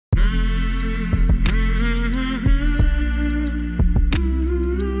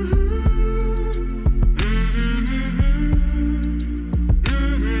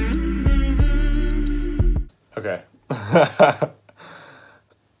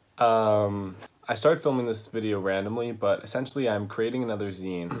I started filming this video randomly, but essentially I'm creating another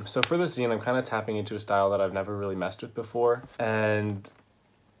zine. So for this zine, I'm kind of tapping into a style that I've never really messed with before. And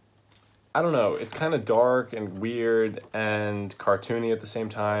I don't know, it's kind of dark and weird and cartoony at the same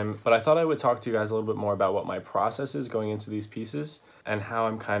time. But I thought I would talk to you guys a little bit more about what my process is going into these pieces and how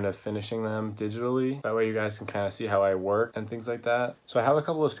I'm kind of finishing them digitally. That way you guys can kind of see how I work and things like that. So I have a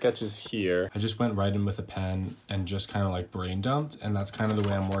couple of sketches here. I just went right in with a pen and just kind of like brain dumped, and that's kind of the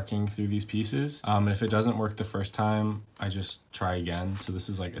way I'm working through these pieces. And if it doesn't work the first time, I just try again. So this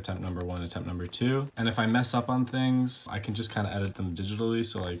is like attempt number 1, attempt number 2. And if I mess up on things, I can just kind of edit them digitally.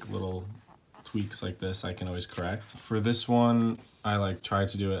 So like little tweaks like this I can always correct. For this one, I like tried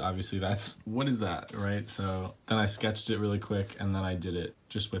to do it, obviously that's, what is that, right? So then I sketched it really quick and then I did it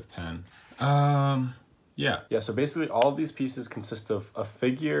just with pen. Yeah, so basically all of these pieces consist of a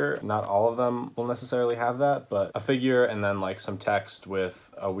figure. Not all of them will necessarily have that, but a figure and then like some text with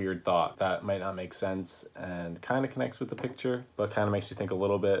a weird thought that might not make sense and kind of connects with the picture, but kind of makes you think a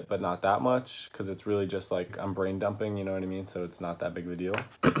little bit, but not that much, because it's really just like I'm brain dumping, you know what I mean? So it's not that big of a deal.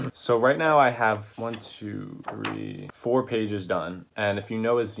 So right now I have 1, 2, 3, 4 pages done. And if you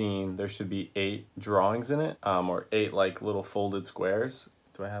know a zine, there should be 8 drawings in it, or 8 like little folded squares.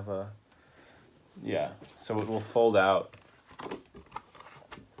 Do I have a... Yeah, so it will fold out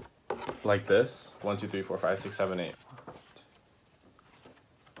like this. 1, 2, 3, 4, 5, 6, 7, 8.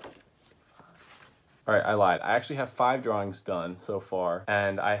 All right, I lied. I actually have 5 drawings done so far,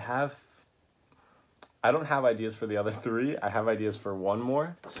 and I don't have ideas for the other 3. I have ideas for 1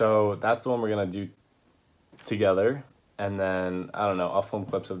 more. So that's the one we're gonna do together. And then, I don't know, I'll film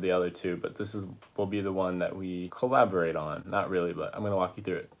clips of the other 2, but this will be the one that we collaborate on. Not really, but I'm gonna walk you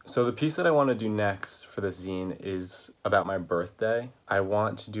through it. So the piece that I wanna do next for this zine is about my birthday. I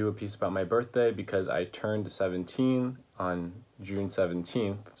want to do a piece about my birthday because I turned 17 on June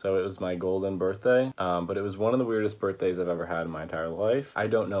 17th, so it was my golden birthday, but it was one of the weirdest birthdays I've ever had in my entire life. I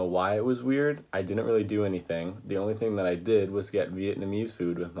don't know why it was weird. I didn't really do anything. The only thing that I did was get Vietnamese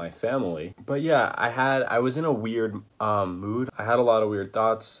food with my family. But yeah, I was in a weird mood. I had a lot of weird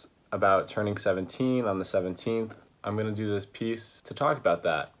thoughts about turning 17 on the 17th. I'm gonna do this piece to talk about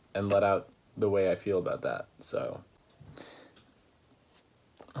that and let out the way I feel about that, so.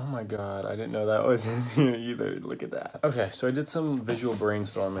 Oh my god, I didn't know that was in here either. Look at that. Okay, so I did some visual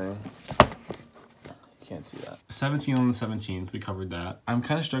brainstorming. You can't see that. 17 on the 17th, we covered that. I'm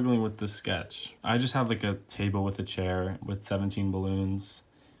kind of struggling with this sketch. I just have like a table with a chair with 17 balloons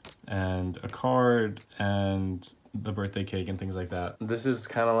and a card and the birthday cake and things like that. This is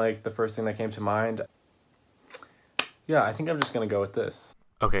kind of like the first thing that came to mind. Yeah, I think I'm just gonna go with this.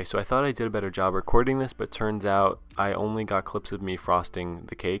 Okay, so I thought I did a better job recording this, but turns out I only got clips of me frosting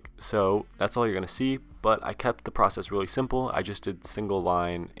the cake, so that's all you're gonna see, but I kept the process really simple. I just did single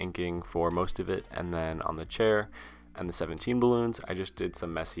line inking for most of it, and then on the chair and the 17 balloons, I just did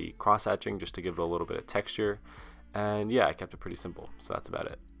some messy cross-hatching just to give it a little bit of texture, and yeah, I kept it pretty simple, so that's about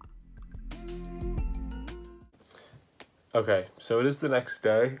it. Okay, so it is the next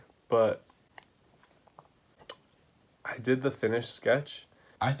day, but I did the finished sketch.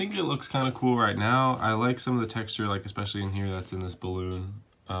 I think it looks kind of cool right now. I like some of the texture, like especially in here that's in this balloon.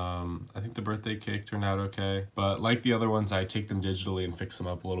 I think the birthday cake turned out okay, but like the other ones, I take them digitally and fix them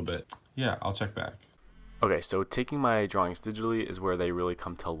up a little bit. Yeah, I'll check back. Okay, so taking my drawings digitally is where they really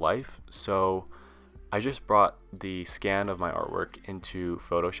come to life. So I just brought the scan of my artwork into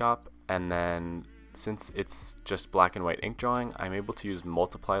Photoshop, and then since it's just black and white ink drawing, I'm able to use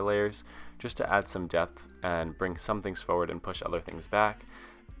multiply layers just to add some depth and bring some things forward and push other things back.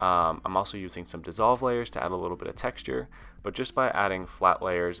 I'm also using some dissolve layers to add a little bit of texture, but just by adding flat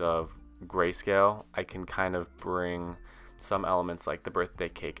layers of grayscale, I can kind of bring some elements like the birthday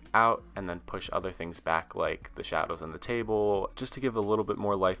cake out and then push other things back like the shadows on the table, just to give a little bit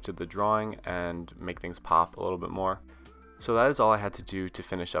more life to the drawing and make things pop a little bit more. So that is all I had to do to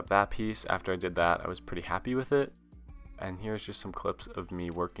finish up that piece. After I did that, I was pretty happy with it. And here's just some clips of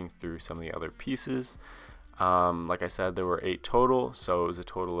me working through some of the other pieces. Like I said, there were 8 total, so it was a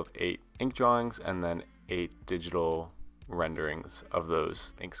total of 8 ink drawings and then 8 digital renderings of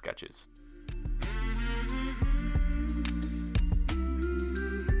those ink sketches.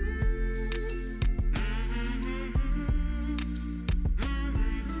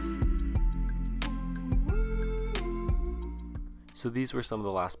 So these were some of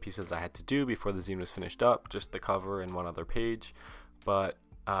the last pieces I had to do before the zine was finished up, just the cover and one other page. But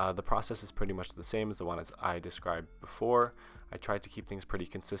The process is pretty much the same as the one as I described before. I tried to keep things pretty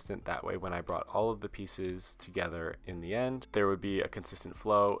consistent, that way when I brought all of the pieces together in the end, there would be a consistent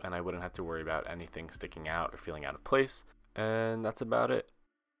flow and I wouldn't have to worry about anything sticking out or feeling out of place. And that's about it.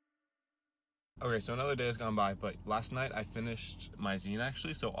 Okay, so another day has gone by, but last night I finished my zine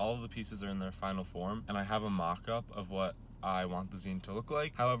actually, so all of the pieces are in their final form, and I have a mock-up of what I want the zine to look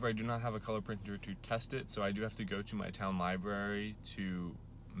like. However, I do not have a color printer to test it, so I do have to go to my town library to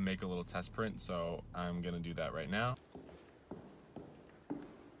make a little test print, so I'm gonna do that right now.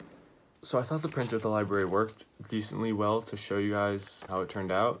 So I thought the printer at the library worked decently well to show you guys how it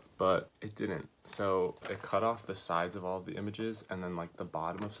turned out, but it didn't. So it cut off the sides of all of the images and then like the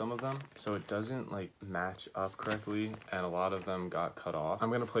bottom of some of them. So it doesn't like match up correctly and a lot of them got cut off.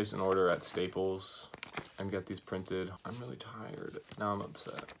 I'm gonna place an order at Staples and get these printed. I'm really tired. Now I'm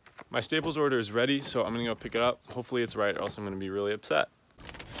upset. My Staples order is ready, so I'm gonna go pick it up. Hopefully it's right or else I'm gonna be really upset.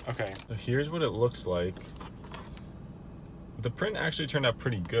 Okay, so here's what it looks like. The print actually turned out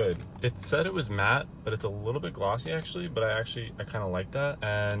pretty good. It said it was matte, but it's a little bit glossy actually, but I kind of like that.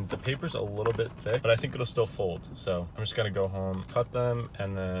 And the paper's a little bit thick, but I think it'll still fold. So I'm just gonna go home, cut them,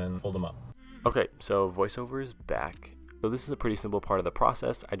 and then fold them up. Okay, so voiceover is back. So this is a pretty simple part of the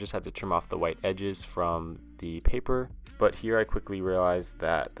process. I just had to trim off the white edges from the paper. But here I quickly realized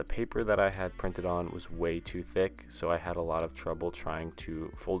that the paper that I had printed on was way too thick, so I had a lot of trouble trying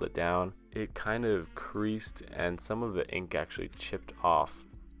to fold it down. It kind of creased and some of the ink actually chipped off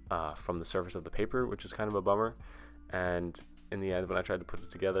from the surface of the paper, which is kind of a bummer. And in the end, when I tried to put it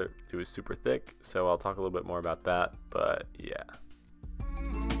together, it was super thick, so I'll talk a little bit more about that, but yeah.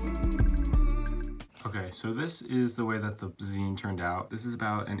 Okay, so this is the way that the zine turned out. This is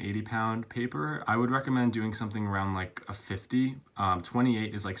about an 80-pound paper. I would recommend doing something around like a 50.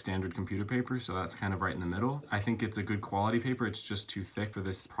 28 is like standard computer paper, so that's kind of right in the middle. I think it's a good quality paper. It's just too thick for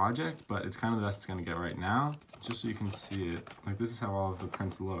this project, but it's kind of the best it's gonna get right now. Just so you can see it. Like this is how all of the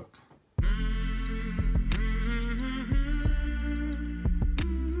prints look.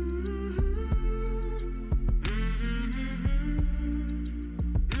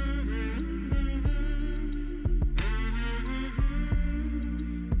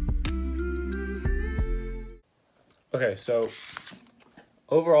 Okay, so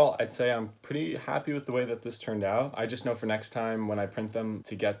overall, I'd say I'm pretty happy with the way that this turned out. I just know for next time when I print them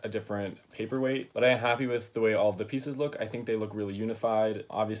to get a different paperweight, but I am happy with the way all of the pieces look. I think they look really unified.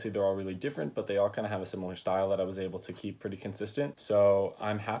 Obviously, they're all really different, but they all kind of have a similar style that I was able to keep pretty consistent. So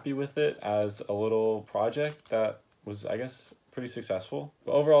I'm happy with it as a little project that was, I guess, pretty successful.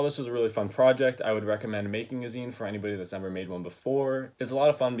 But overall, this was a really fun project. I would recommend making a zine for anybody that's never made one before. It's a lot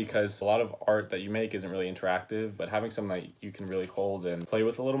of fun because a lot of art that you make isn't really interactive, but having something that you can really hold and play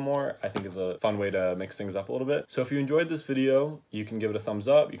with a little more, I think is a fun way to mix things up a little bit. So if you enjoyed this video, you can give it a thumbs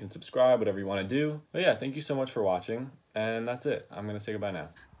up, you can subscribe, whatever you want to do. But yeah, thank you so much for watching, and that's it. I'm gonna say goodbye now.